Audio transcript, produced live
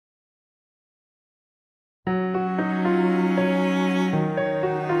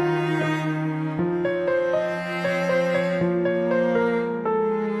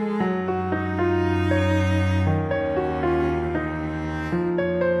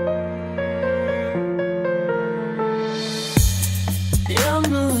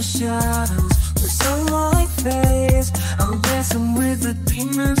the shadows, the sunlight fades. I'm dancing with the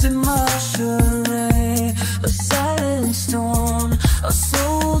demons in my charade. A silent storm, a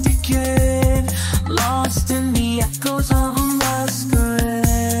soul decayed, lost in the echoes of a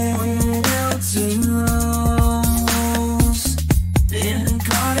masquerade. Wilted rose in a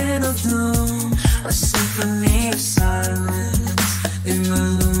garden of gloom, a symphony of silence in the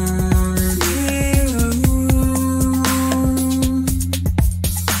lonely room.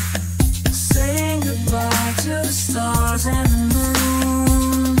 Saying goodbye to the stars and the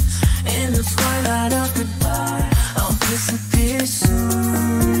moon. In the twilight of goodbye, I'll disappear soon.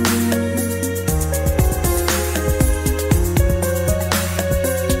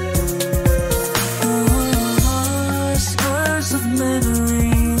 Whispers of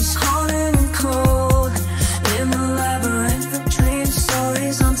memories, haunted and cold, in the labyrinth of dreams,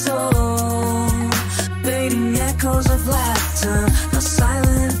 stories untold, fading echoes of laughter.